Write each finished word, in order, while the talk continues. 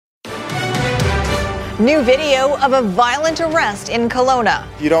New video of a violent arrest in Kelowna.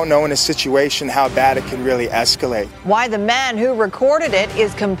 You don't know in a situation how bad it can really escalate. Why the man who recorded it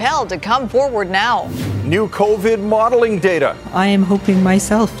is compelled to come forward now. New COVID modeling data. I am hoping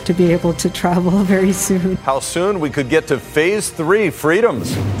myself to be able to travel very soon. How soon we could get to phase 3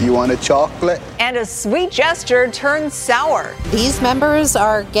 freedoms. Do you want a chocolate? And a sweet gesture turns sour. These members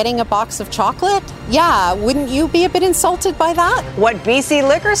are getting a box of chocolate? Yeah, wouldn't you be a bit insulted by that? What BC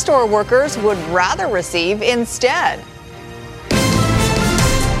liquor store workers would rather receive instead.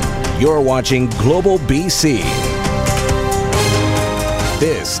 You're watching Global BC.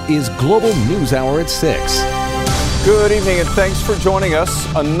 This is Global News Hour at 6. Good evening and thanks for joining us.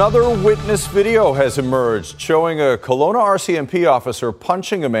 Another witness video has emerged showing a Kelowna RCMP officer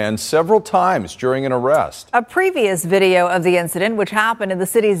punching a man several times during an arrest. A previous video of the incident, which happened in the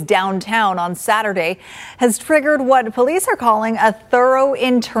city's downtown on Saturday, has triggered what police are calling a thorough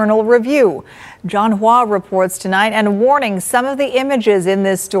internal review. John Hua reports tonight and warning some of the images in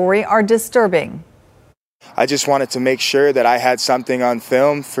this story are disturbing. I just wanted to make sure that I had something on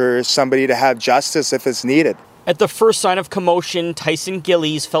film for somebody to have justice if it's needed. At the first sign of commotion, Tyson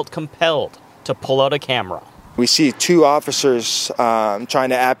Gillies felt compelled to pull out a camera. We see two officers trying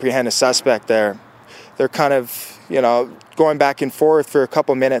to apprehend a suspect there. They're kind of, going back and forth for a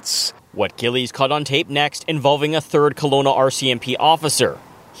couple minutes. What Gillies caught on tape next involving a third Kelowna RCMP officer,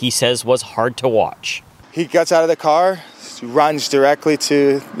 he says was hard to watch. He gets out of the car, runs directly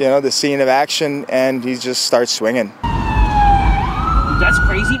to, the scene of action, and he just starts swinging. That's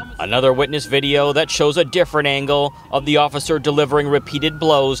crazy. Another witness video that shows a different angle of the officer delivering repeated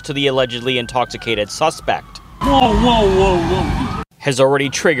blows to the allegedly intoxicated suspect. Whoa. Has already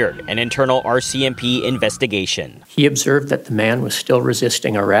triggered an internal RCMP investigation. He observed that the man was still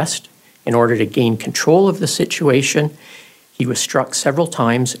resisting arrest. In order to gain control of the situation, he was struck several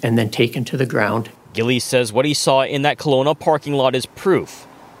times and then taken to the ground. Gillies says what he saw in that Kelowna parking lot is proof.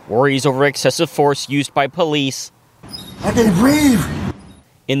 Worries over excessive force used by police I can't breathe.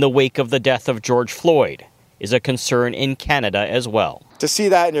 in the wake of the death of George Floyd is a concern in Canada as well. To see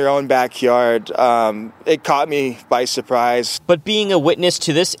that in your own backyard, it caught me by surprise. But being a witness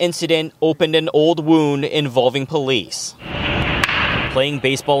to this incident opened an old wound involving police. Playing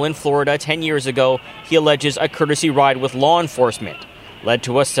baseball in Florida 10 years ago, he alleges a courtesy ride with law enforcement led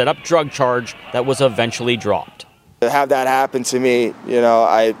to a set-up drug charge that was eventually dropped. To have that happen to me,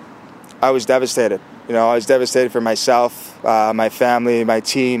 I was devastated. I was devastated for myself, my family, my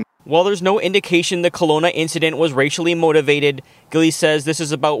team. While there's no indication the Kelowna incident was racially motivated, Gillies says this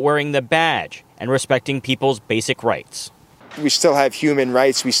is about wearing the badge and respecting people's basic rights. We still have human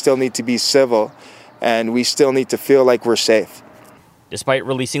rights. We still need to be civil, and we still need to feel like we're safe. Despite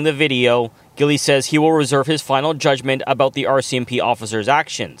releasing the video, Gillies says he will reserve his final judgment about the RCMP officer's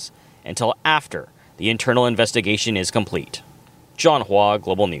actions until after the internal investigation is complete. John Hua,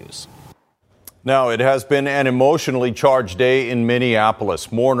 Global News. Now, it has been an emotionally charged day in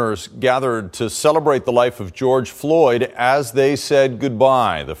Minneapolis. Mourners gathered to celebrate the life of George Floyd as they said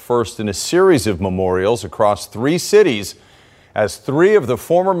goodbye, the first in a series of memorials across 3 cities, as 3 of the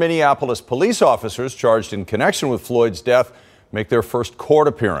former Minneapolis police officers charged in connection with Floyd's death make their first court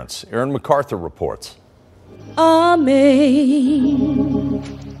appearance. Aaron MacArthur reports. Amazing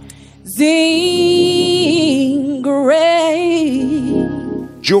grace.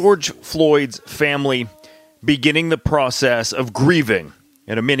 George Floyd's family beginning the process of grieving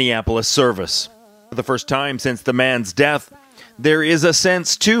at a Minneapolis service. For the first time since the man's death, there is a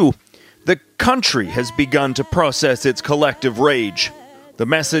sense, too, the country has begun to process its collective rage. The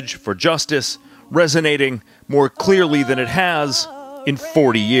message for justice resonating more clearly than it has in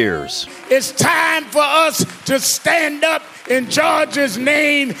 40 years. It's time for us to stand up in George's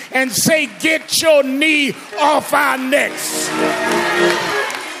name and say, get your knee off our necks.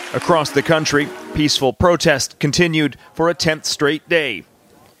 Across the country, peaceful protest continued for a 10th straight day,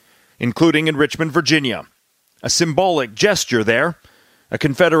 including in Richmond, Virginia. A symbolic gesture there, a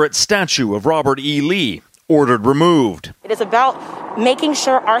Confederate statue of Robert E. Lee ordered removed. It is about making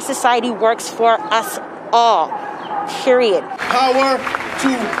sure our society works for us all, period. Power to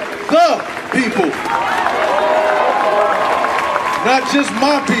the people. Not just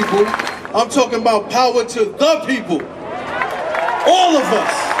my people, I'm talking about power to the people. All of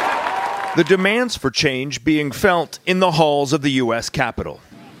us. The demands for change being felt in the halls of the U.S. Capitol.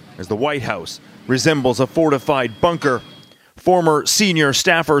 As the White House resembles a fortified bunker, former senior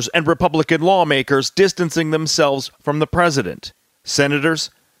staffers and Republican lawmakers distancing themselves from the president. Senators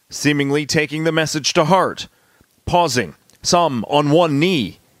seemingly taking the message to heart, pausing, some on one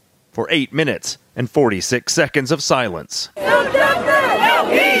knee, for 8 minutes and 46 seconds of silence.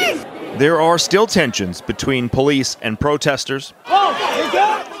 There are still tensions between police and protesters.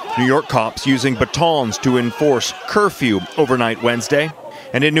 New York cops using batons to enforce curfew overnight Wednesday.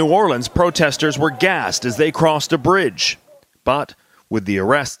 And in New Orleans, protesters were gassed as they crossed a bridge. But with the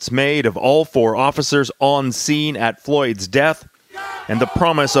arrests made of all 4 officers on scene at Floyd's death and the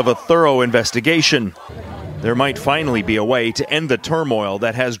promise of a thorough investigation, there might finally be a way to end the turmoil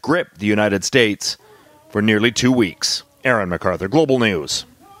that has gripped the United States for nearly 2 weeks. Aaron MacArthur, Global News.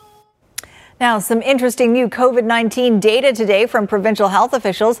 Now, some interesting new COVID-19 data today from provincial health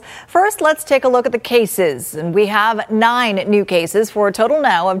officials. First, let's take a look at the cases. And we have 9 new cases for a total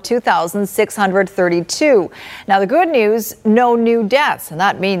now of 2,632. Now, the good news, no new deaths. And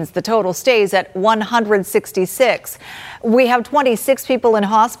that means the total stays at 166. We have 26 people in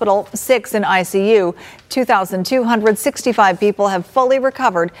hospital, 6 in ICU. 2,265 people have fully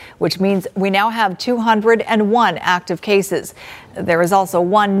recovered, which means we now have 201 active cases. There is also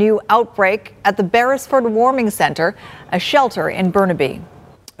 1 new outbreak at the Beresford Warming Centre, a shelter in Burnaby.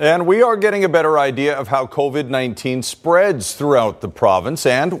 And we are getting a better idea of how COVID-19 spreads throughout the province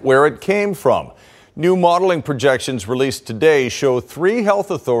and where it came from. New modeling projections released today show 3 health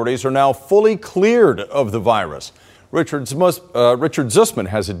authorities are now fully cleared of the virus. Richard Zussman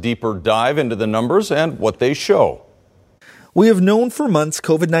has a deeper dive into the numbers and what they show. We have known for months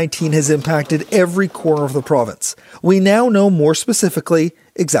COVID-19 has impacted every corner of the province. We now know more specifically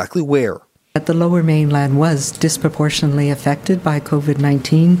exactly where. The Lower Mainland was disproportionately affected by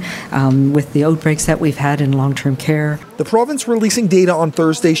COVID-19 with the outbreaks that we've had in long-term care. The province releasing data on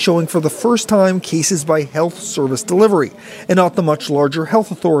Thursday showing for the first time cases by health service delivery and not the much larger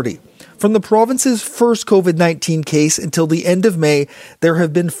health authority. From the province's first COVID-19 case until the end of May, there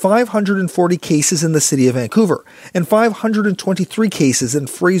have been 540 cases in the city of Vancouver and 523 cases in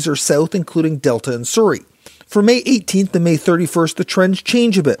Fraser South, including Delta and Surrey. From May 18th to May 31st, the trends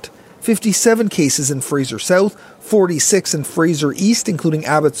change a bit. 57 cases in Fraser South, 46 in Fraser East, including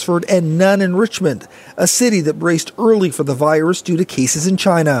Abbotsford, and none in Richmond, a city that braced early for the virus due to cases in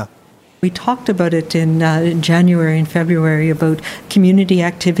China. We talked about it in January and February about community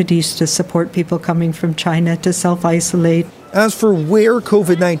activities to support people coming from China to self-isolate. As for where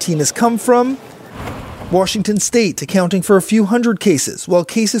COVID-19 has come from, Washington State accounting for a few hundred cases, while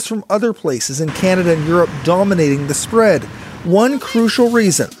cases from other places in Canada and Europe dominating the spread. One crucial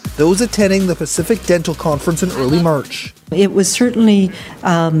reason, those attending the Pacific Dental Conference in early March. It was certainly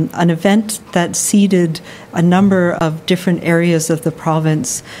an event that seeded a number of different areas of the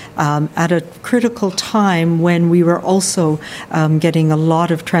province at a critical time when we were also getting a lot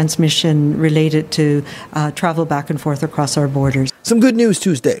of transmission related to travel back and forth across our borders. Some good news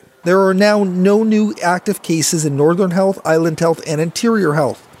Tuesday. There are now no new active cases in Northern Health, Island Health, and Interior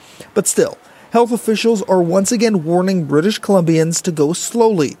Health. But still, health officials are once again warning British Columbians to go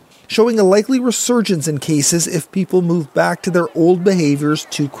slowly, showing a likely resurgence in cases if people move back to their old behaviors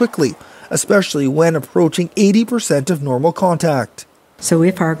too quickly, especially when approaching 80% of normal contact. So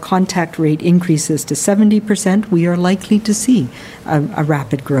if our contact rate increases to 70%, we are likely to see a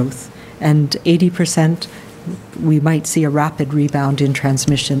rapid growth. And 80%, we might see a rapid rebound in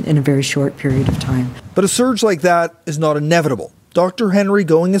transmission in a very short period of time. But a surge like that is not inevitable. Dr. Henry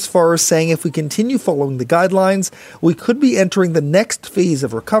going as far as saying if we continue following the guidelines, we could be entering the next phase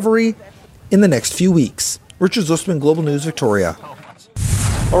of recovery in the next few weeks. Richard Zussman, Global News, Victoria.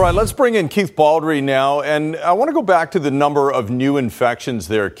 All right, let's bring in Keith Baldry now. And I want to go back to the number of new infections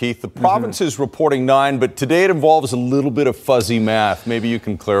there, Keith. The province is reporting 9, but today it involves a little bit of fuzzy math. Maybe you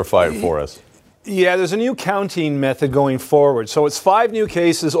can clarify it for us. Yeah, there's a new counting method going forward. So it's 5 new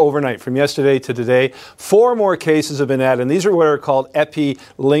cases overnight from yesterday to today. 4 more cases have been added, and these are what are called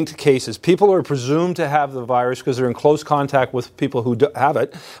epi-linked cases. People are presumed to have the virus because they're in close contact with people who have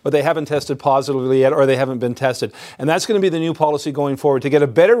it, but they haven't tested positively yet or they haven't been tested. And that's going to be the new policy going forward, to get a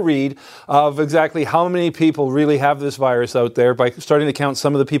better read of exactly how many people really have this virus out there by starting to count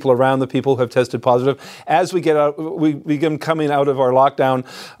some of the people around the people who have tested positive. As we get out, we begin coming out of our lockdown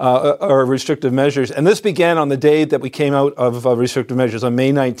or restrictive measures. And this began on the day that we came out of restrictive measures on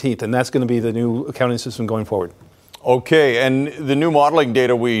May 19th, and that's going to be the new accounting system going forward. Okay, and the new modeling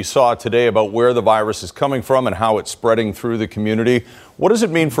data we saw today about where the virus is coming from and how it's spreading through the community, what does it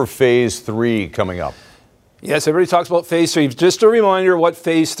mean for phase 3 coming up? Yes, everybody talks about phase 3. Just a reminder what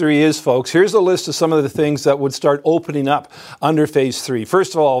phase 3 is, folks. Here's a list of some of the things that would start opening up under phase 3.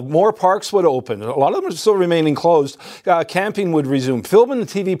 First of all, more parks would open. A lot of them are still remaining closed. Camping would resume. Film and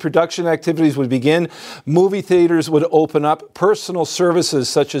TV production activities would begin. Movie theaters would open up. Personal services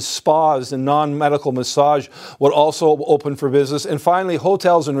such as spas and non-medical massage would also open for business. And finally,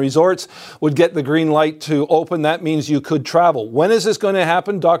 hotels and resorts would get the green light to open. That means you could travel. When is this going to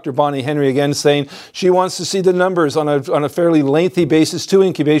happen? Dr. Bonnie Henry again saying she wants to see the numbers on a fairly lengthy basis, 2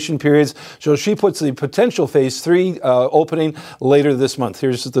 incubation periods. So she puts the potential phase 3 opening later this month.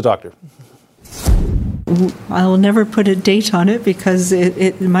 Here's the doctor. I'll never put a date on it because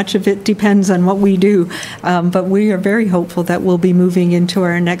much of it depends on what we do. But we are very hopeful that we'll be moving into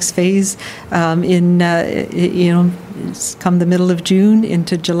our next phase come the middle of June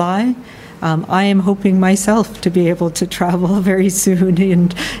into July. I am hoping myself to be able to travel very soon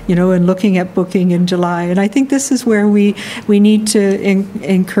and looking at booking in July. And I think this is where we need to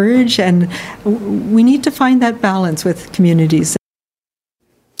encourage, and we need to find that balance with communities.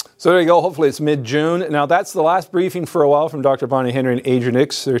 So there you go. Hopefully it's mid-June. Now that's the last briefing for a while from Dr. Bonnie Henry and Adrian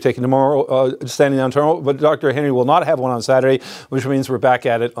Nix. They're taking standing down tomorrow, but Dr. Henry will not have one on Saturday, which means we're back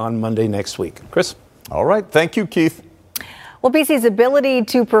at it on Monday next week. Chris? All right. Thank you, Keith. Well, BC's ability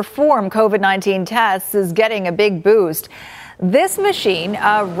to perform COVID-19 tests is getting a big boost. This machine,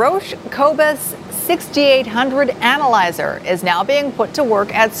 a Roche Cobas 6800 analyzer, is now being put to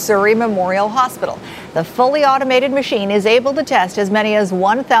work at Surrey Memorial Hospital. The fully automated machine is able to test as many as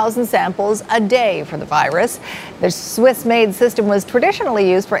 1,000 samples a day for the virus. The Swiss-made system was traditionally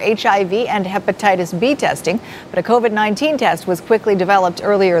used for HIV and hepatitis B testing, but a COVID-19 test was quickly developed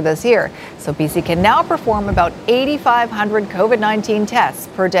earlier this year. So BC can now perform about 8,500 COVID-19 tests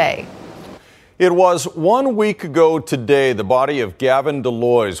per day. It was 1 week ago today the body of Gavin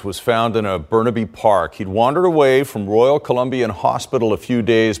Deloise was found in a Burnaby park. He'd wandered away from Royal Columbian Hospital a few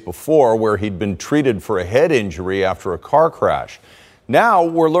days before, where he'd been treated for a head injury after a car crash. Now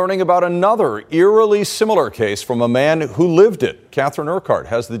we're learning about another eerily similar case from a man who lived it. Catherine Urquhart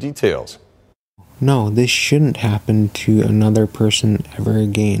has the details. No, this shouldn't happen to another person ever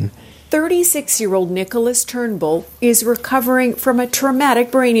again. 36-year-old Nicholas Turnbull is recovering from a traumatic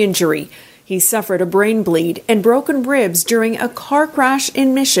brain injury. He suffered a brain bleed and broken ribs during a car crash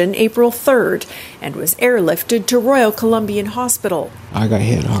in Mission April 3rd and was airlifted to Royal Columbian Hospital. I got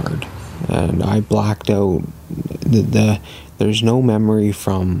hit hard and I blacked out. There's no memory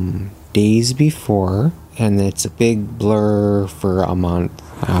from days before, and it's a big blur for a month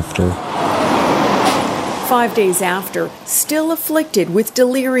after. 5 days after, still afflicted with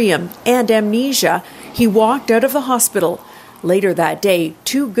delirium and amnesia, he walked out of the hospital. Later that day,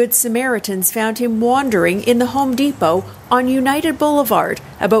 2 Good Samaritans found him wandering in the Home Depot on United Boulevard,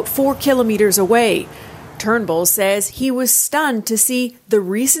 about 4 kilometers away. Turnbull says he was stunned to see the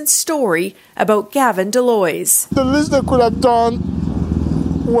recent story about Gavin Deloise. The least they could have done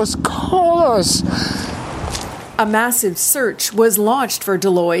was call us. A massive search was launched for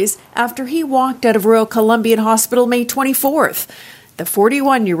Deloise after he walked out of Royal Columbian Hospital May 24th. The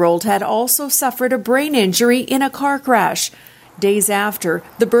 41-year-old had also suffered a brain injury in a car crash. Days after,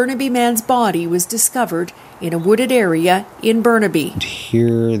 the Burnaby man's body was discovered in a wooded area in Burnaby. To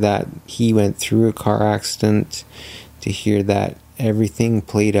hear that he went through a car accident, to hear that everything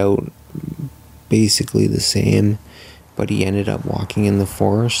played out basically the same, but he ended up walking in the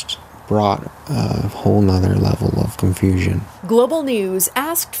forest, brought a whole nother level of confusion. Global News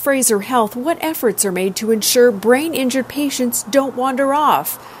asked Fraser Health what efforts are made to ensure brain-injured patients don't wander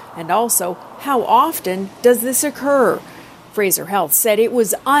off, and also how often does this occur. Fraser Health said it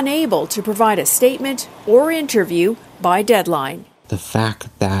was unable to provide a statement or interview by deadline. The fact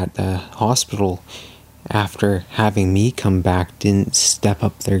that the hospital, after having me come back, didn't step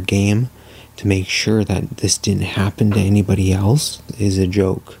up their game to make sure that this didn't happen to anybody else is a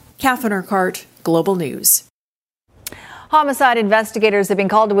joke. Catherine Urquhart, Global News. Homicide investigators have been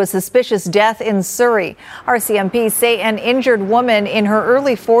called to a suspicious death in Surrey. RCMP say an injured woman in her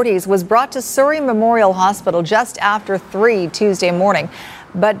early 40s was brought to Surrey Memorial Hospital just after 3 Tuesday morning,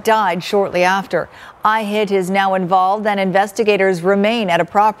 but died shortly after. iHit is now involved, and investigators remain at a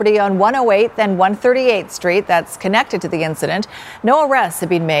property on 108th and 138th Street that's connected to the incident. No arrests have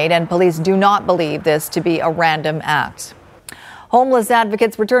been made, and police do not believe this to be a random act. Homeless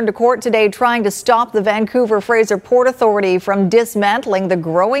advocates returned to court today trying to stop the Vancouver-Fraser Port Authority from dismantling the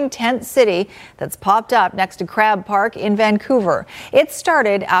growing tent city that's popped up next to Crab Park in Vancouver. It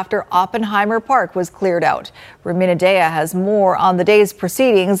started after Oppenheimer Park was cleared out. Rumina Dea has more on the day's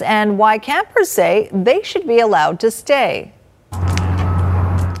proceedings and why campers say they should be allowed to stay.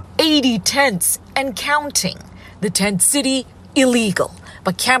 80 tents and counting. The tent city, illegal.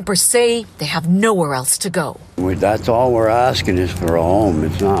 But campers say they have nowhere else to go. That's all we're asking is for a home.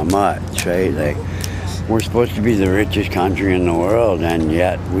 It's not much, right? Like, we're supposed to be the richest country in the world, and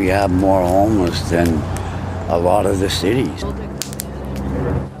yet we have more homeless than a lot of the cities.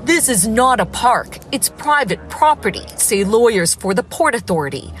 This is not a park. It's private property, say lawyers for the Port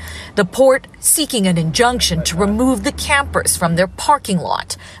Authority. The port seeking an injunction to remove the campers from their parking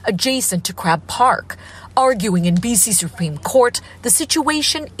lot adjacent to Crab Park. Arguing in BC Supreme Court, the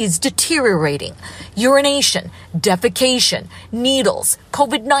situation is deteriorating. Urination, defecation, needles,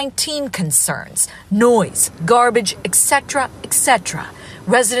 COVID-19 concerns, noise, garbage, etc., etc.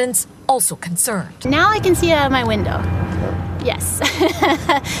 Residents also concerned. Now I can see out of my window. Yes.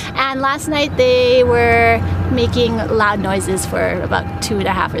 And last night they were making loud noises for about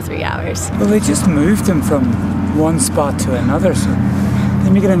 2.5 or 3 hours. Well, they just moved them from one spot to another, so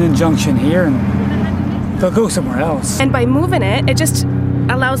let me get an injunction here and they'll go somewhere else. And by moving it, it just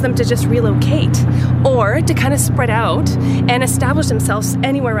allows them to just relocate or to kind of spread out and establish themselves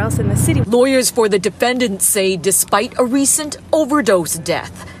anywhere else in the city. Lawyers for the defendants say despite a recent overdose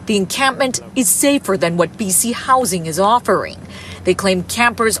death, the encampment is safer than what BC Housing is offering. They claim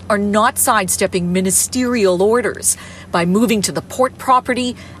campers are not sidestepping ministerial orders by moving to the port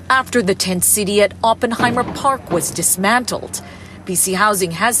property after the tent city at Oppenheimer Park was dismantled. BC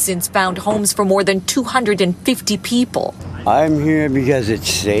Housing has since found homes for more than 250 people. I'm here because it's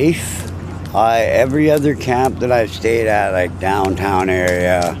safe. Every other camp that I've stayed at, like downtown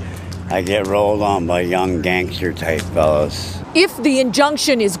area, I get rolled on by young gangster type fellows. If the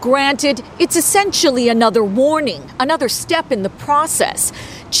injunction is granted, it's essentially another warning, another step in the process.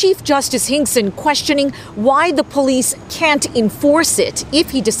 Chief Justice Hinkson questioning why the police can't enforce it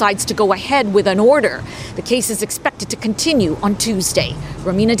if he decides to go ahead with an order. The case is expected to continue on Tuesday.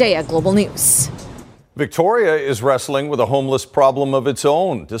 Romina Dea, Global News. Victoria is wrestling with a homeless problem of its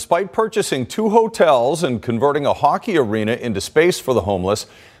own. Despite purchasing 2 hotels and converting a hockey arena into space for the homeless,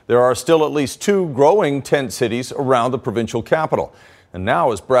 there are still at least 2 growing tent cities around the provincial capital. And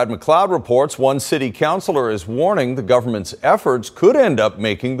now, as Brad McLeod reports, one city councillor is warning the government's efforts could end up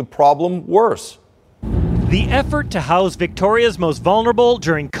making the problem worse. The effort to house Victoria's most vulnerable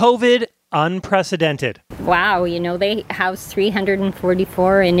during COVID, unprecedented. Wow, they housed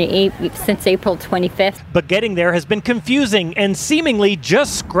 344 since April 25th. But getting there has been confusing and seemingly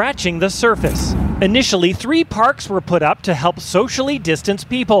just scratching the surface. Initially, 3 parks were put up to help socially distance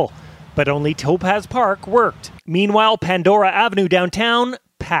people, but only Topaz Park worked. Meanwhile, Pandora Avenue downtown,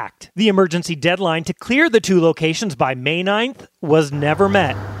 packed. The emergency deadline to clear the 2 locations by May 9th was never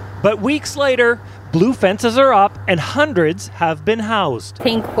met. But weeks later, blue fences are up and hundreds have been housed. I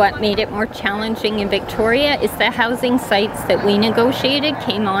think what made it more challenging in Victoria is the housing sites that we negotiated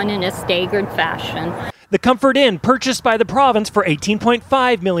came on in a staggered fashion. The Comfort Inn, purchased by the province for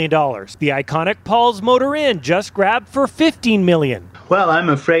 $18.5 million. The iconic Paul's Motor Inn, just grabbed for $15 million. Well, I'm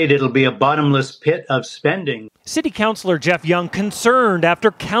afraid it'll be a bottomless pit of spending. City Councillor Jeff Young concerned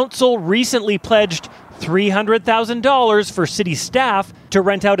after council recently pledged $300,000 for city staff to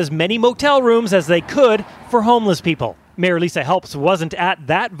rent out as many motel rooms as they could for homeless people. Mayor Lisa Helps wasn't at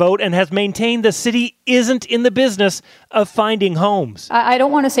that vote and has maintained the city isn't in the business of finding homes. I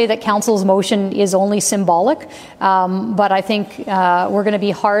don't want to say that council's motion is only symbolic, but I think we're going to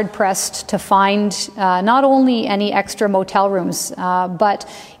be hard-pressed to find not only any extra motel rooms, but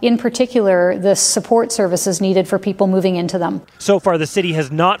in particular the support services needed for people moving into them. So far, the city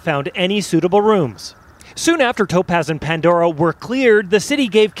has not found any suitable rooms. Soon after Topaz and Pandora were cleared, the city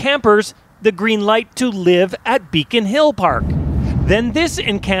gave campers the green light to live at Beacon Hill Park. Then this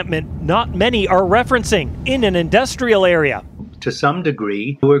encampment not many are referencing in an industrial area. To some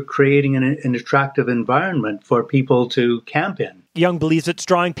degree, we're creating an attractive environment for people to camp in. Young believes it's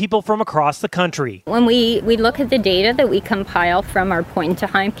drawing people from across the country. When we look at the data that we compile from our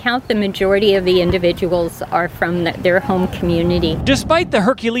point-in-time count, the majority of the individuals are from their home community. Despite the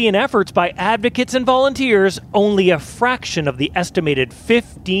Herculean efforts by advocates and volunteers, only a fraction of the estimated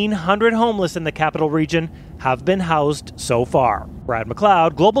 1,500 homeless in the capital region have been housed so far. Brad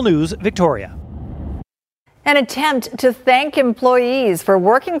McLeod, Global News, Victoria. An attempt to thank employees for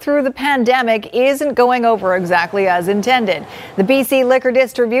working through the pandemic isn't going over exactly as intended. The BC Liquor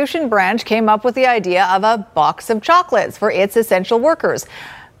Distribution Branch came up with the idea of a box of chocolates for its essential workers.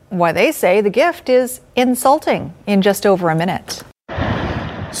 Why they say the gift is insulting in just over a minute.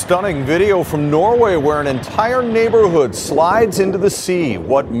 Stunning video from Norway where an entire neighborhood slides into the sea.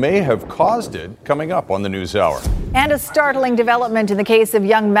 What may have caused it? Coming up on the NewsHour. And a startling development in the case of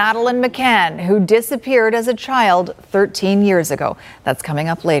young Madeleine McCann, who disappeared as a child 13 years ago. That's coming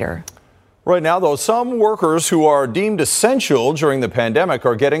up later. Right now, though, some workers who are deemed essential during the pandemic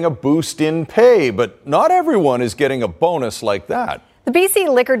are getting a boost in pay, but not everyone is getting a bonus like that. The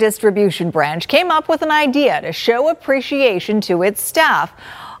BC Liquor Distribution Branch came up with an idea to show appreciation to its staff,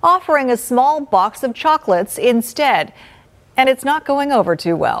 offering a small box of chocolates instead. And it's not going over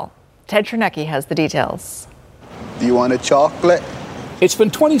too well. Ted Chernecki has the details. Do you want a chocolate? It's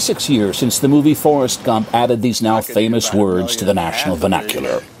been 26 years since the movie Forrest Gump added these now famous words to the national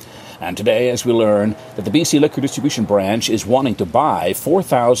vernacular. And today, as we learn that the BC Liquor Distribution Branch is wanting to buy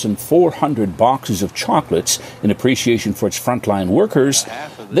 4,400 boxes of chocolates in appreciation for its frontline workers,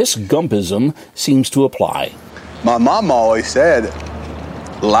 this Gumpism seems to apply. My mom always said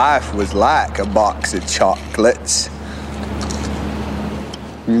life was like a box of chocolates.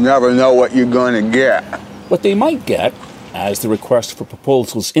 You never know what you're going to get. What they might get, as the request for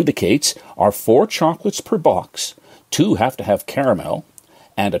proposals indicates, are 4 chocolates per box. 2 have to have caramel,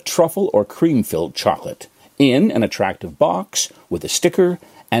 and a truffle or cream-filled chocolate in an attractive box with a sticker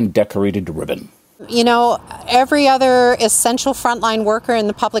and decorated ribbon. You know, every other essential frontline worker in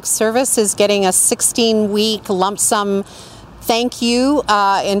the public service is getting a 16-week lump sum thank you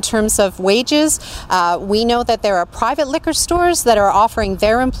in terms of wages. We know that there are private liquor stores that are offering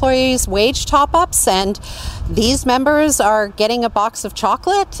their employees wage top-ups, and these members are getting a box of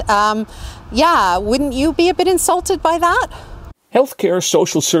chocolate. Wouldn't you be a bit insulted by that? Healthcare,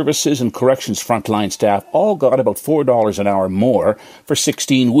 social services, and corrections frontline staff all got about $4 an hour more for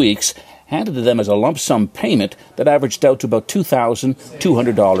 16 weeks, handed to them as a lump sum payment that averaged out to about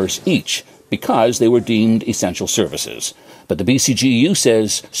 $2,200 each, because they were deemed essential services. But the BCGEU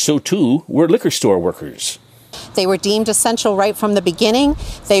says so too were liquor store workers. They were deemed essential right from the beginning.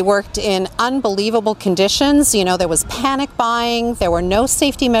 They worked in unbelievable conditions. You know, there was panic buying. There were no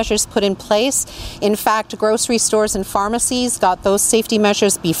safety measures put in place. In fact, grocery stores and pharmacies got those safety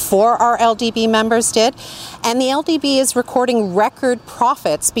measures before our LDB members did. And the LDB is recording record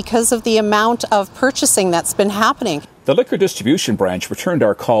profits because of the amount of purchasing that's been happening. The Liquor Distribution Branch returned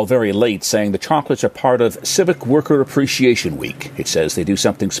our call very late, saying the chocolates are part of Civic Worker Appreciation Week. It says they do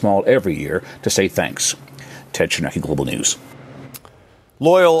something small every year to say thanks. Ted Chernecki, Global News.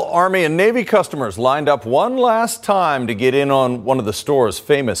 Loyal Army and Navy customers lined up one last time to get in on one of the store's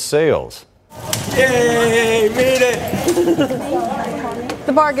famous sales. Yay, made it!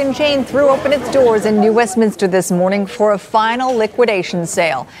 The bargain chain threw open its doors in New Westminster this morning for a final liquidation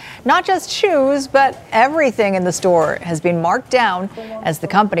sale. Not just shoes, but everything in the store has been marked down as the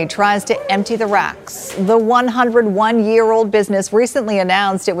company tries to empty the racks. The 101-year-old business recently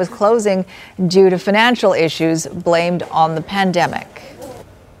announced it was closing due to financial issues blamed on the pandemic.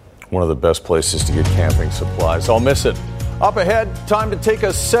 One of the best places to get camping supplies. I'll miss it. Up ahead, time to take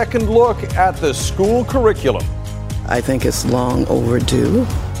a second look at the school curriculum. I think it's long overdue.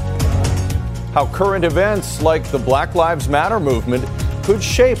 How current events like the Black Lives Matter movement could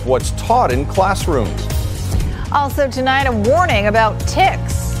shape what's taught in classrooms. Also tonight, a warning about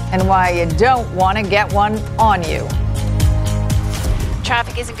ticks and why you don't want to get one on you.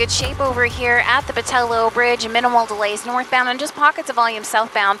 Traffic is in good shape over here at the Patello Bridge. Minimal delays northbound and just pockets of volume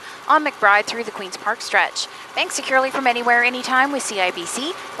southbound on McBride through the Queen's Park stretch. Bank securely from anywhere, anytime with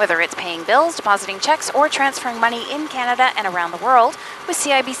CIBC. Whether it's paying bills, depositing checks, or transferring money in Canada and around the world, with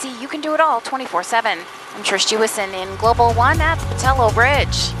CIBC you can do it all 24/7. I'm Trish Jewison in Global One at the Patello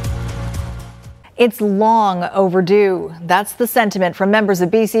Bridge. It's long overdue. That's the sentiment from members of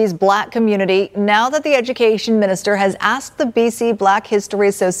BC's Black community now that the Education Minister has asked the BC Black History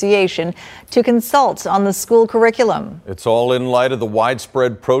Association to consult on the school curriculum. It's all in light of the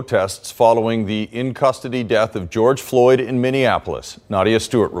widespread protests following the in-custody death of George Floyd in Minneapolis. Nadia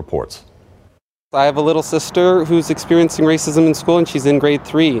Stewart reports. I have a little sister who's experiencing racism in school, and she's in grade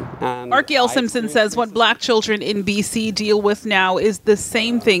 3. Mark Yale Simpson says what Black children in BC deal with now is the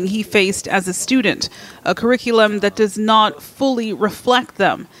same thing he faced as a student, a curriculum that does not fully reflect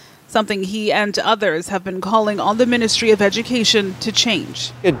them, something he and others have been calling on the Ministry of Education to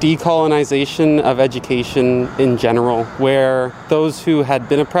change. A decolonization of education in general, where those who had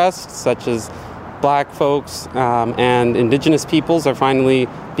been oppressed, such as Black folks and Indigenous peoples, are finally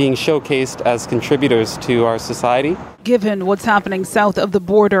being showcased as contributors to our society. Given what's happening south of the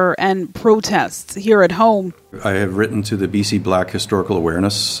border and protests here at home, I have written to the BC Black Historical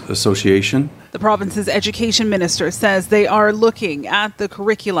Awareness Association. The province's education minister says they are looking at the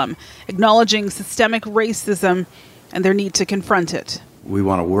curriculum, acknowledging systemic racism and their need to confront it. We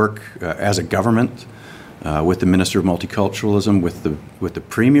want to work as a government with the Minister of Multiculturalism, with the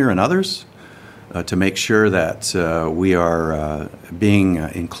Premier and others to make sure that we are being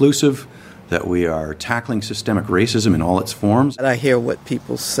inclusive, that we are tackling systemic racism in all its forms. I hear what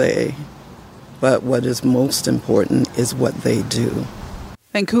people say, but what is most important is what they do.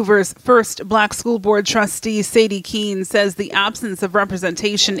 Vancouver's first Black School Board trustee, Sadie Keene, says the absence of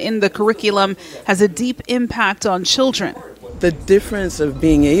representation in the curriculum has a deep impact on children. The difference of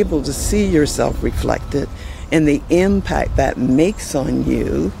being able to see yourself reflected and the impact that makes on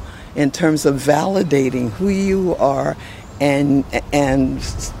you in terms of validating who you are and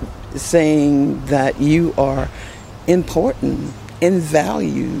saying that you are important and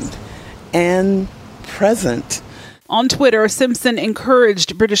valued and present. On Twitter, Simpson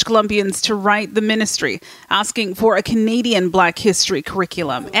encouraged British Columbians to write the ministry, asking for a Canadian Black history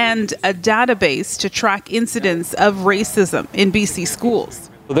curriculum and a database to track incidents of racism in BC schools.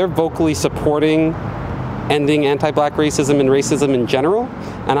 They're vocally supporting ending anti-Black racism and racism in general,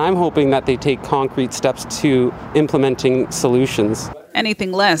 and I'm hoping that they take concrete steps to implementing solutions.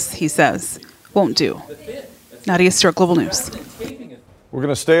 Anything less, he says, won't do. Nadia Stewart, Global News. We're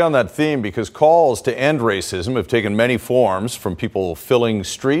going to stay on that theme because calls to end racism have taken many forms, from people filling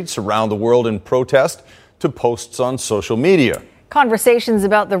streets around the world in protest to posts on social media. Conversations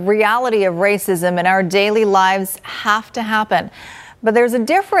about the reality of racism in our daily lives have to happen. But there's a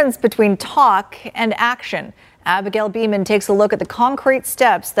difference between talk and action. Abigail Beeman takes a look at the concrete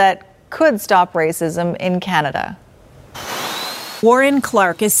steps that could stop racism in Canada. Warren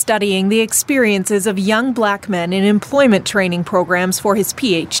Clark is studying the experiences of young Black men in employment training programs for his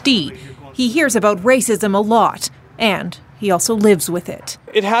PhD. He hears about racism a lot, and he also lives with it.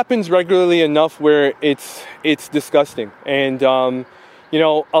 It happens regularly enough where it's disgusting. And,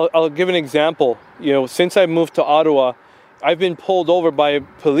 I'll give an example. Since I moved to Ottawa, I've been pulled over by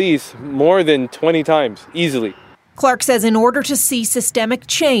police more than 20 times, easily. Clark says in order to see systemic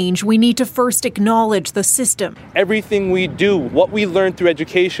change, we need to first acknowledge the system. Everything we do, what we learn through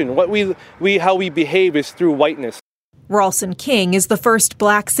education, how we behave is through whiteness. Ralston King is the first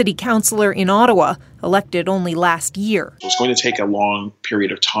Black city councillor in Ottawa, elected only last year. It's going to take a long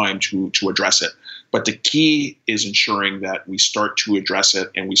period of time to address it. But the key is ensuring that we start to address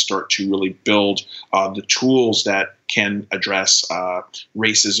it and we start to really build the tools that can address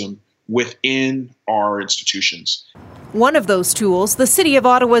racism within our institutions. One of those tools, the City of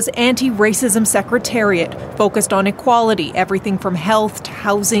Ottawa's Anti-Racism Secretariat, focused on equality, everything from health to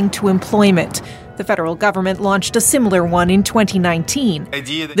housing to employment. The federal government launched a similar one in 2019.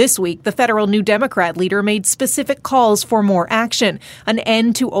 This week, the federal New Democrat leader made specific calls for more action, an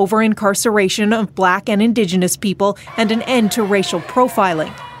end to over-incarceration of Black and Indigenous people, and an end to racial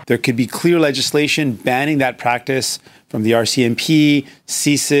profiling. There could be clear legislation banning that practice from the RCMP,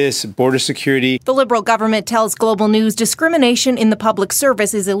 CSIS, Border Security. The Liberal government tells Global News discrimination in the public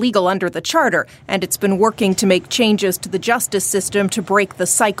service is illegal under the Charter, and it's been working to make changes to the justice system to break the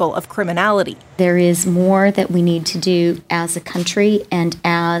cycle of criminality. There is more that we need to do as a country and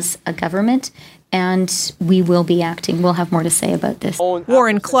as a government, and we will be acting. We'll have more to say about this.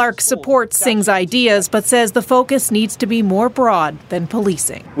 Warren Clark supports Singh's ideas, but says the focus needs to be more broad than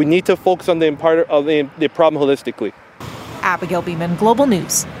policing. We need to focus on the problem holistically. Abigail Beeman, Global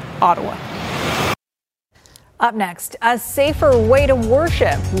News, Ottawa. Up next, a safer way to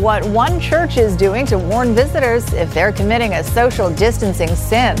worship. What one church is doing to warn visitors if they're committing a social distancing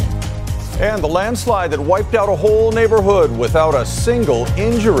sin. And the landslide that wiped out a whole neighborhood without a single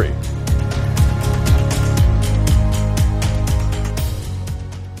injury.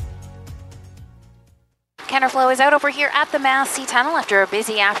 Counterflow is out over here at the Massey Tunnel. After a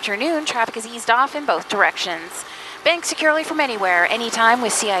busy afternoon, traffic has eased off in both directions. Bank securely from anywhere, anytime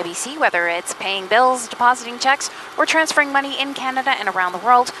with CIBC, whether it's paying bills, depositing checks, or transferring money in Canada and around the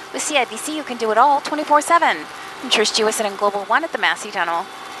world. With CIBC, you can do it all 24/7. I'm Trish Jewison in Global One at the Massey Tunnel.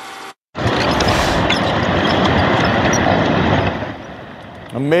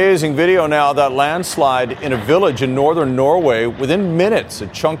 Amazing video now of that landslide in a village in northern Norway. Within minutes, a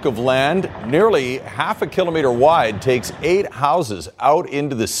chunk of land nearly half a kilometer wide takes 8 houses out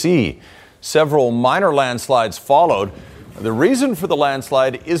into the sea. Several minor landslides followed. The reason for the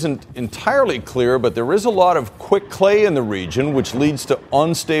landslide isn't entirely clear, but there is a lot of quick clay in the region, which leads to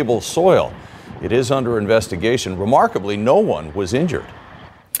unstable soil. It is under investigation. Remarkably, no one was injured.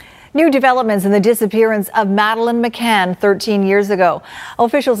 New developments in the disappearance of Madeleine McCann 13 years ago.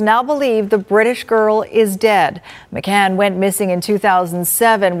 Officials now believe the British girl is dead. McCann went missing in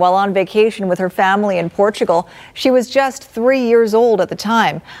 2007 while on vacation with her family in Portugal. She was just 3 years old at the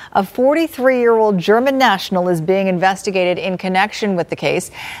time. A 43-year-old German national is being investigated in connection with the case.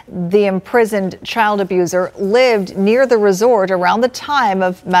 The imprisoned child abuser lived near the resort around the time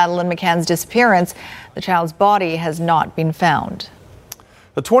of Madeleine McCann's disappearance. The child's body has not been found.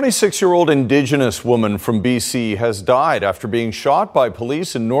 A 26-year-old Indigenous woman from BC has died after being shot by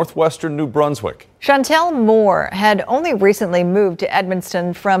police in northwestern New Brunswick. Chantel Moore had only recently moved to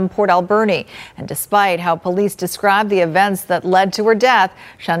Edmundston from Port Alberni. And despite how police described the events that led to her death,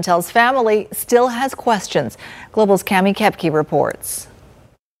 Chantel's family still has questions. Global's Cami Kepke reports.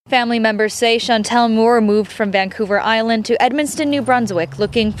 Family members say Chantel Moore moved from Vancouver Island to Edmundston, New Brunswick,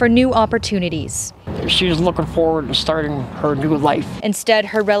 looking for new opportunities. She was looking forward to starting her new life. Instead,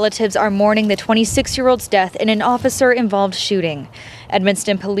 her relatives are mourning the 26-year-old's death in an officer-involved shooting.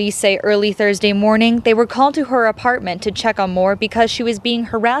 Edmundston police say early Thursday morning they were called to her apartment to check on Moore because she was being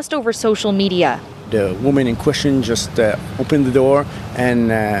harassed over social media. The woman in question just opened the door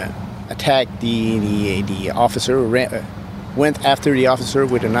and attacked the officer. Went after the officer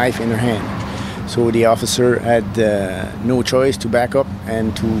with a knife in her hand. So the officer had no choice to back up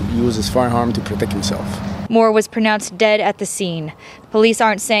and to use his firearm to protect himself. Moore was pronounced dead at the scene. Police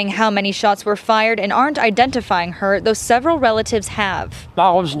aren't saying how many shots were fired and aren't identifying her, though several relatives have.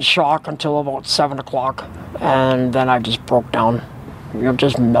 I was in shock until about 7 o'clock, and then I just broke down.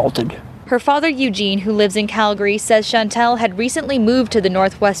 Just melted. Her father, Eugene, who lives in Calgary, says Chantel had recently moved to the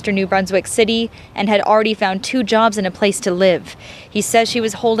northwestern New Brunswick city and had already found 2 jobs and a place to live. He says she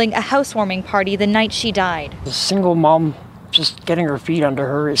was holding a housewarming party the night she died. The single mom, just getting her feet under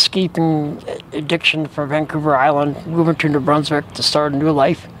her, escaping addiction from Vancouver Island, moving to New Brunswick to start a new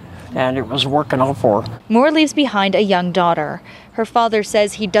life, and it was working out for her. Moore leaves behind a young daughter. Her father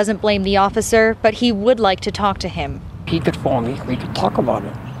says he doesn't blame the officer, but he would like to talk to him. He could phone me, we could talk about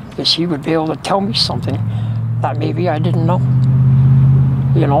it. Because he would be able to tell me something that maybe I didn't know.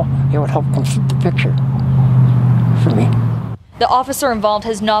 It would help complete the picture for me. The officer involved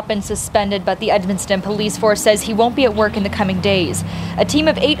has not been suspended, but the Edmundston Police Force says he won't be at work in the coming days. A team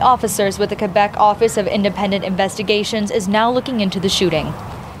of 8 officers with the Quebec Office of Independent Investigations is now looking into the shooting.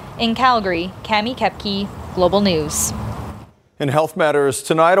 In Calgary, Cami Kepke, Global News. In Health Matters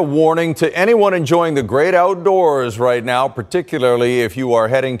tonight, a warning to anyone enjoying the great outdoors right now, particularly if you are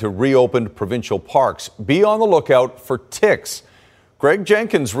heading to reopened provincial parks. Be on the lookout for ticks. Greg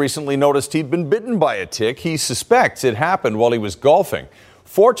Jenkins recently noticed he'd been bitten by a tick. He suspects it happened while he was golfing.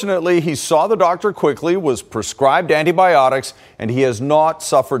 Fortunately, he saw the doctor quickly, was prescribed antibiotics, and he has not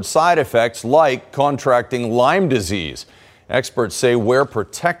suffered side effects like contracting Lyme disease. Experts say wear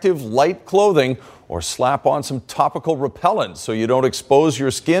protective light clothing or slap on some topical repellent so you don't expose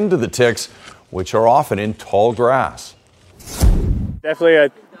your skin to the ticks, which are often in tall grass. Definitely,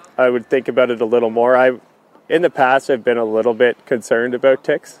 I would think about it a little more. In the past, I've been a little bit concerned about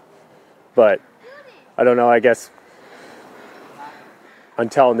ticks, but I don't know, I guess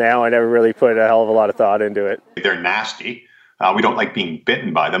until now, I never really put a hell of a lot of thought into it. They're nasty. We don't like being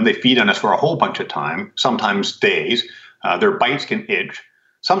bitten by them. They feed on us for a whole bunch of time, sometimes days. Their bites can itch.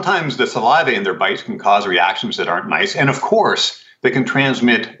 Sometimes the saliva in their bites can cause reactions that aren't nice. And of course, they can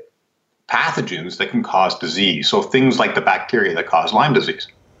transmit pathogens that can cause disease. So things like the bacteria that cause Lyme disease.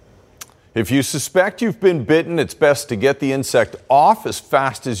 If you suspect you've been bitten, it's best to get the insect off as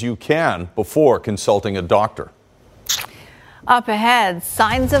fast as you can before consulting a doctor. Up ahead,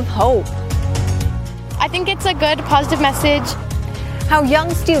 signs of hope. I think it's a good, positive message. How young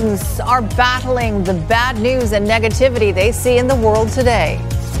students are battling the bad news and negativity they see in the world today.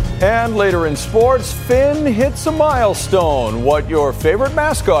 And later in sports, Finn hits a milestone. What your favorite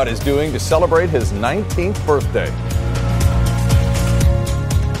mascot is doing to celebrate his 19th birthday.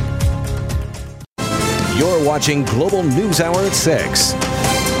 You're watching Global News Hour at 6.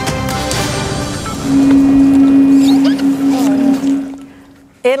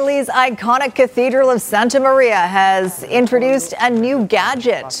 Italy's iconic Cathedral of Santa Maria has introduced a new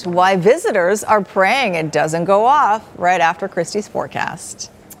gadget. Why visitors are praying it doesn't go off right after Christie's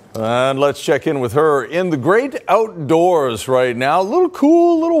forecast. And let's check in with her in the great outdoors right now. A little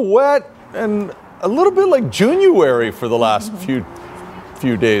cool, a little wet, and a little bit like January for the last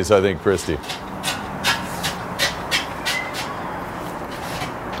few days, I think, Christy.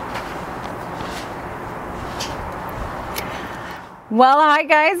 Well, hi,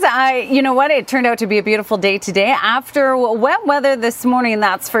 guys. You know what? It turned out to be a beautiful day today after wet weather this morning,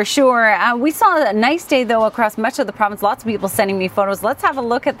 that's for sure. We saw a nice day, though, across much of the province. Lots of people sending me photos. Let's have a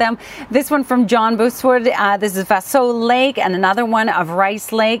look at them. This one from John Booswood. This is Vassaux Lake, and another one of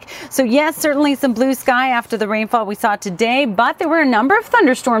Rice Lake. So, yes, certainly some blue sky after the rainfall we saw today, but there were a number of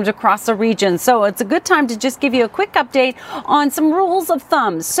thunderstorms across the region. So it's a good time to just give you a quick update on some rules of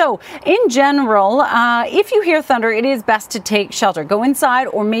thumb. So, in general, if you hear thunder, it is best to take shelter. Go inside,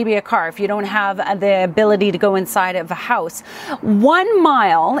 or maybe a car if you don't have the ability to go inside of a house. 1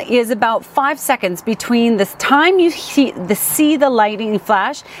 mile is about 5 seconds between the time you see the lightning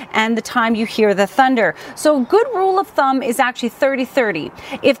flash and the time you hear the thunder. So a good rule of thumb is actually 30-30.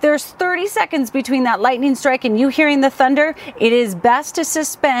 If there's 30 seconds between that lightning strike and you hearing the thunder, it is best to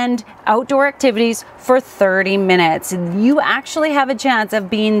suspend outdoor activities for 30 minutes. You actually have a chance of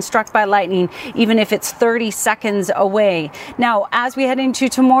being struck by lightning even if it's 30 seconds away. Now, as we head into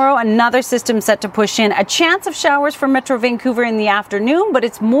tomorrow, another system set to push in. A chance of showers for Metro Vancouver in the afternoon, but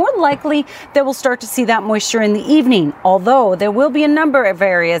it's more likely that we'll start to see that moisture in the evening, although there will be a number of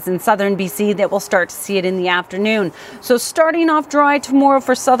areas in southern BC that will start to see it in the afternoon. So starting off dry tomorrow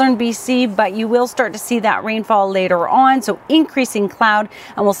for southern BC, but you will start to see that rainfall later on, so increasing cloud,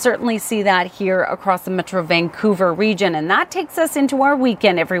 and we'll certainly see that here across the Metro Vancouver region. And that takes us into our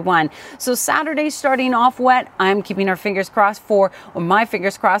weekend, everyone. So Saturday starting off wet. I'm keeping our fingers crossed my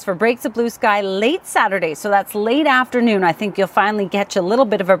fingers crossed for breaks of blue sky late Saturday. So that's late afternoon. I think you'll finally get you a little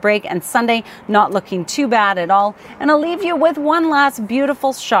bit of a break, and Sunday not looking too bad at all. And I'll leave you with one last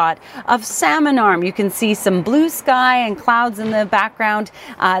beautiful shot of Salmon Arm. You can see some blue sky and clouds in the background.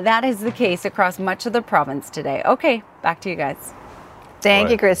 That is the case across much of the province today. Okay, back to you guys. Thank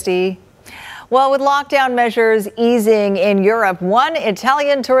you, Christy. Well, with lockdown measures easing in Europe, one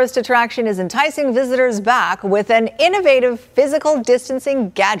Italian tourist attraction is enticing visitors back with an innovative physical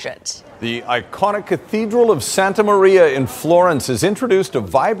distancing gadget. The iconic Cathedral of Santa Maria in Florence has introduced a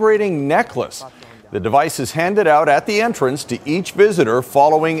vibrating necklace. The device is handed out at the entrance to each visitor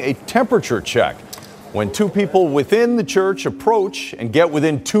following a temperature check. When two people within the church approach and get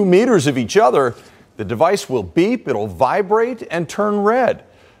within 2 meters of each other, the device will beep, it'll vibrate and turn red.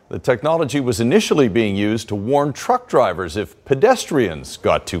 The technology was initially being used to warn truck drivers if pedestrians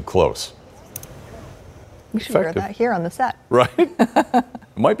got too close. We should wear that here on the set. Right? It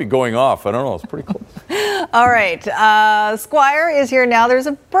might be going off. I don't know. It's pretty close. All right. Squire is here now. There's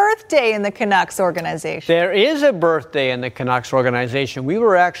a birthday in the Canucks organization. There is a birthday in the Canucks organization. We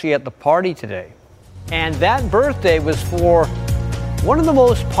were actually at the party today. And that birthday was for one of the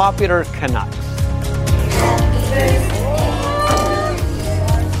most popular Canucks.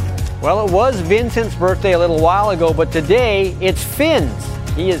 Well, it was Vincent's birthday a little while ago, but today it's Finn's.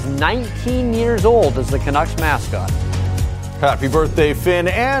 He is 19 years old as the Canucks mascot. Happy birthday, Finn.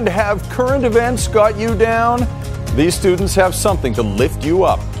 And have current events got you down? These students have something to lift you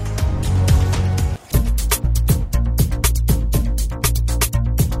up.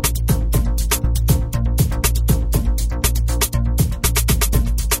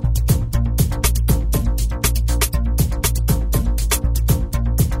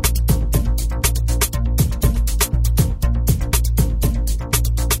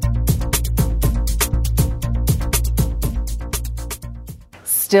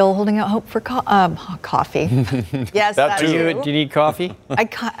 Still holding out hope for coffee. Yes, that too. Do you need coffee?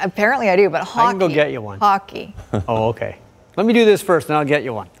 Apparently I do, but hockey. I can go get you one. Hockey. Oh, okay. Let me do this first, and I'll get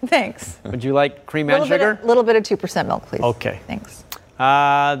you one. Thanks. Would you like cream and sugar? A little bit of 2% milk, please. Okay. Thanks.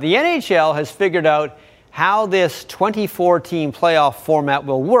 The NHL has figured out how this 24-team playoff format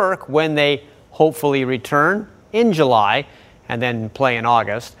will work when they hopefully return in July and then play in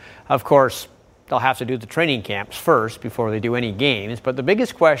August. Of course, they'll have to do the training camps first before they do any games. But the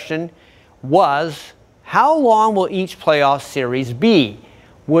biggest question was, how long will each playoff series be?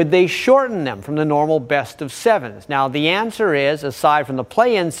 Would they shorten them from the normal best of sevens? Now, the answer is, aside from the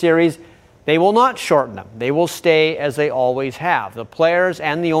play-in series, they will not shorten them. They will stay as they always have. The players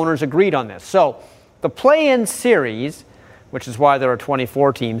and the owners agreed on this. So the play-in series, which is why there are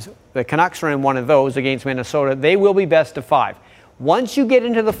 24 teams, the Canucks are in one of those against Minnesota. They will be best of 5. Once you get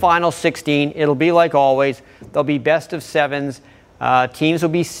into the final 16, it'll be like always. There'll be best of sevens. Teams will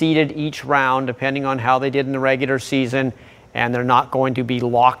be seeded each round depending on how they did in the regular season, and they're not going to be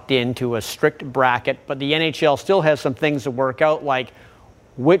locked into a strict bracket. But the NHL still has some things to work out, like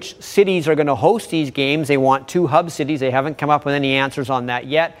which cities are going to host these games. They want 2 hub cities. They haven't come up with any answers on that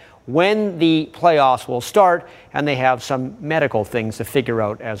yet. When the playoffs will start, and they have some medical things to figure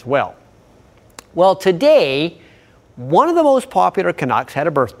out as well. Well, today, one of the most popular Canucks had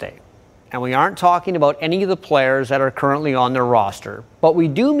a birthday. And we aren't talking about any of the players that are currently on their roster. But we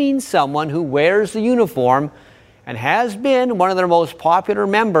do mean someone who wears the uniform and has been one of their most popular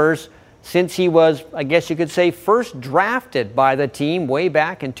members since he was, I guess you could say, first drafted by the team way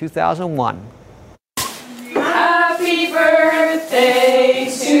back in 2001. Happy birthday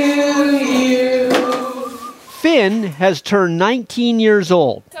to you. Finn has turned 19 years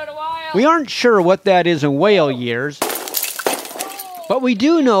old. We aren't sure what that is in whale years, but we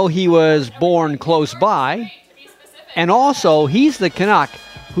do know he was born close by, and also he's the Canuck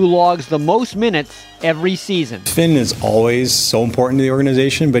who logs the most minutes every season. Finn is always so important to the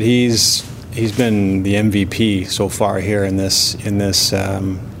organization, but he's been the MVP so far here in this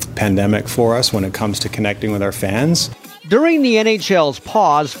pandemic for us when it comes to connecting with our fans. During the NHL's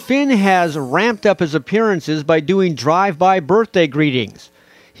pause, Finn has ramped up his appearances by doing drive-by birthday greetings.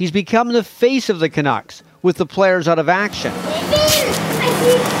 He's become the face of the Canucks, with the players out of action.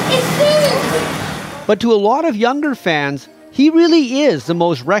 But to a lot of younger fans, he really is the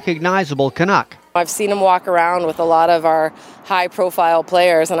most recognizable Canuck. I've seen him walk around with a lot of our high-profile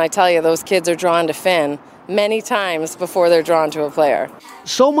players, and I tell you, those kids are drawn to Finn many times before they're drawn to a player.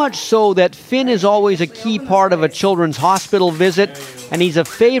 So much so that Finn is always a key part of a children's hospital visit, and he's a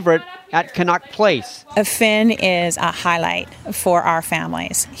favorite at Canuck Place. Finn is a highlight for our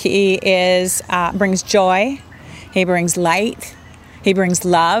families. He brings joy, he brings light, he brings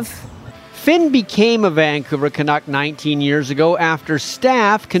love. Finn became a Vancouver Canuck 19 years ago after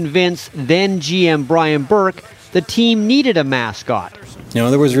staff convinced then GM Brian Burke the team needed a mascot. You know,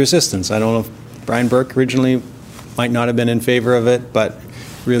 there was resistance. I don't know if Brian Burke originally might not have been in favor of it, but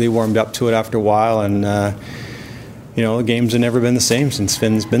really warmed up to it after a while, and the games have never been the same since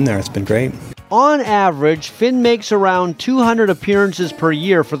Finn's been there. It's been great. On average, Finn makes around 200 appearances per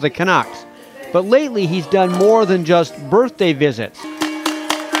year for the Canucks, but lately he's done more than just birthday visits.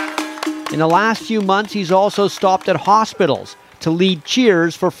 In the last few months, he's also stopped at hospitals to lead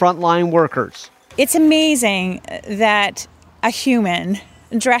cheers for frontline workers. It's amazing that a human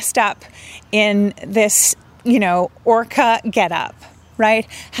dressed up in this, orca getup, right,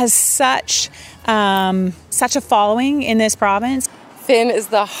 has such a following in this province. Finn is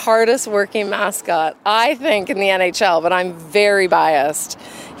the hardest working mascot, I think, in the NHL, but I'm very biased.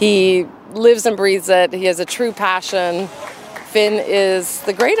 He lives and breathes it. He has a true passion. Finn is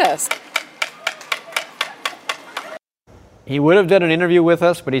the greatest. He would have done an interview with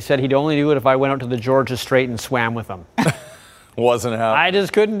us, but he said he'd only do it if I went out to the Georgia Strait and swam with him. Wasn't happening. I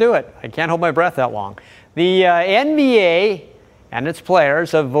just couldn't do it. I can't hold my breath that long. The NBA and its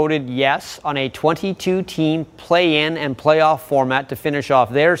players have voted yes on a 22-team play-in and playoff format to finish off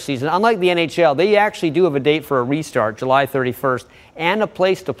their season. Unlike the NHL, they actually do have a date for a restart, July 31st, and a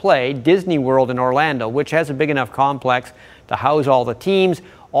place to play, Disney World in Orlando, which has a big enough complex to house all the teams.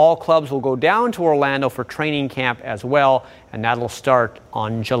 All clubs will go down to Orlando for training camp as well, and that'll start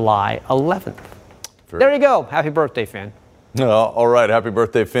on July 11th. There you go. Happy birthday, Finn. All right. Happy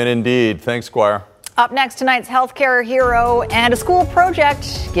birthday, Finn, indeed. Thanks, Squire. Up next, tonight's healthcare hero and a school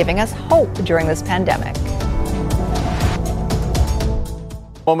project giving us hope during this pandemic.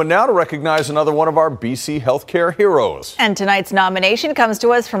 Moment now to recognize another one of our BC healthcare heroes. And tonight's nomination comes to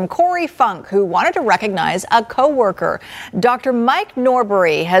us from Corey Funk, who wanted to recognize a co-worker. Dr. Mike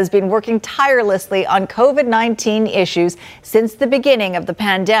Norbury has been working tirelessly on COVID-19 issues since the beginning of the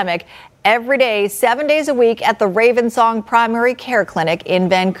pandemic. Every day, 7 days a week at the Ravensong Primary Care Clinic in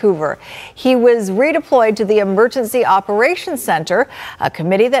Vancouver. He was redeployed to the Emergency Operations Center, a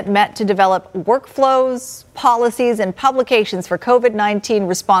committee that met to develop workflows, policies, and publications for COVID-19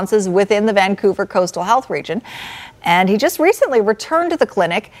 responses within the Vancouver Coastal Health Region. And he just recently returned to the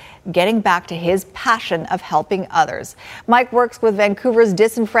clinic, getting back to his passion of helping others. Mike works with Vancouver's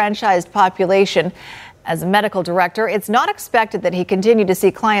disenfranchised population. As a medical director, it's not expected that he continue to see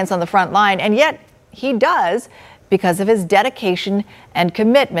clients on the front line, and yet he does because of his dedication and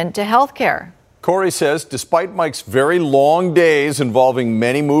commitment to healthcare. Corey says despite Mike's very long days involving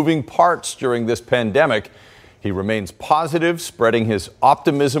many moving parts during this pandemic, he remains positive, spreading his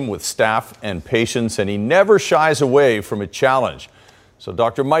optimism with staff and patients, and he never shies away from a challenge. So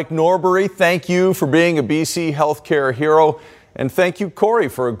Dr. Mike Norbury, thank you for being a BC healthcare hero. And thank you, Corey,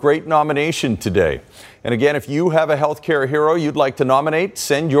 for a great nomination today. And again, if you have a healthcare hero you'd like to nominate,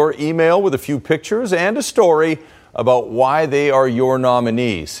 send your email with a few pictures and a story about why they are your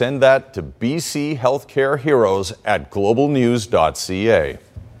nominee. Send that to bchealthcareheroes@globalnews.ca.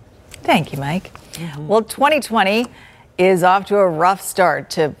 Thank you, Mike. Well, 2020 is off to a rough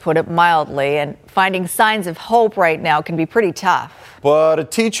start, to put it mildly, and finding signs of hope right now can be pretty tough. But a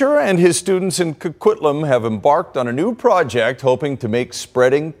teacher and his students in Coquitlam have embarked on a new project hoping to make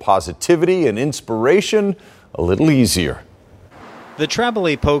spreading positivity and inspiration a little easier. The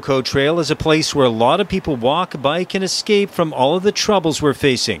Tremblay Poco Trail is a place where a lot of people walk, bike, and escape from all of the troubles we're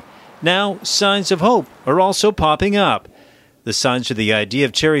facing. Now, signs of hope are also popping up. The signs are the idea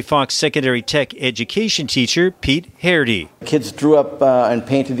of Terry Fox Secondary Tech education teacher Pete Hardy. Kids drew up and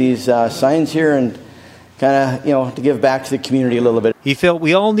painted these signs here and kind of, to give back to the community a little bit. He felt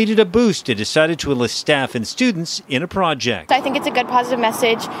we all needed a boost and decided to enlist staff and students in a project. I think it's a good positive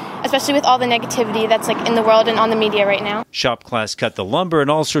message, especially with all the negativity that's in the world and on the media right now. Shop class cut the lumber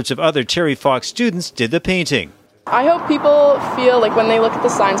and all sorts of other Terry Fox students did the painting. I hope people feel when they look at the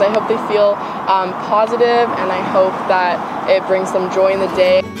signs, I hope they feel positive, and I hope that it brings them joy in the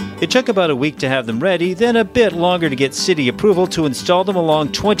day. It took about a week to have them ready, then a bit longer to get city approval to install them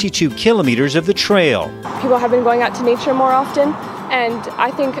along 22 kilometers of the trail. People have been going out to nature more often, and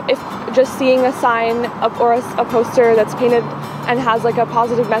I think if just seeing a sign or a poster that's painted and has a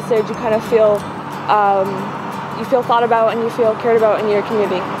positive message, you kind of feel thought about and you feel cared about in your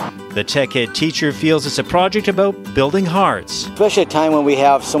community. The tech ed teacher feels it's a project about building hearts. Especially at a time when we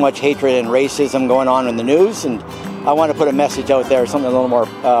have so much hatred and racism going on in the news, and I want to put a message out there, something a little more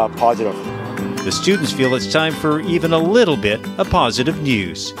positive. The students feel it's time for even a little bit of positive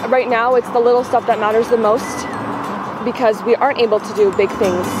news. Right now, it's the little stuff that matters the most because we aren't able to do big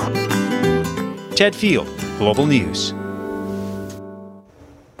things. Ted Field, Global News.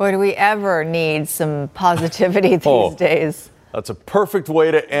 Boy, do we ever need some positivity these days. That's a perfect way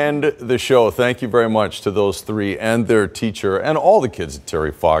to end the show. Thank you very much to those three and their teacher and all the kids at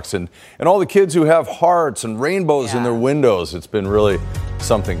Terry Fox and all the kids who have hearts and rainbows in their windows. It's been really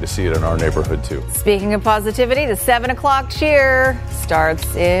something to see it in our neighborhood, too. Speaking of positivity, the 7 o'clock cheer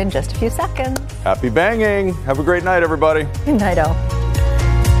starts in just a few seconds. Happy banging. Have a great night, everybody. Good night, all.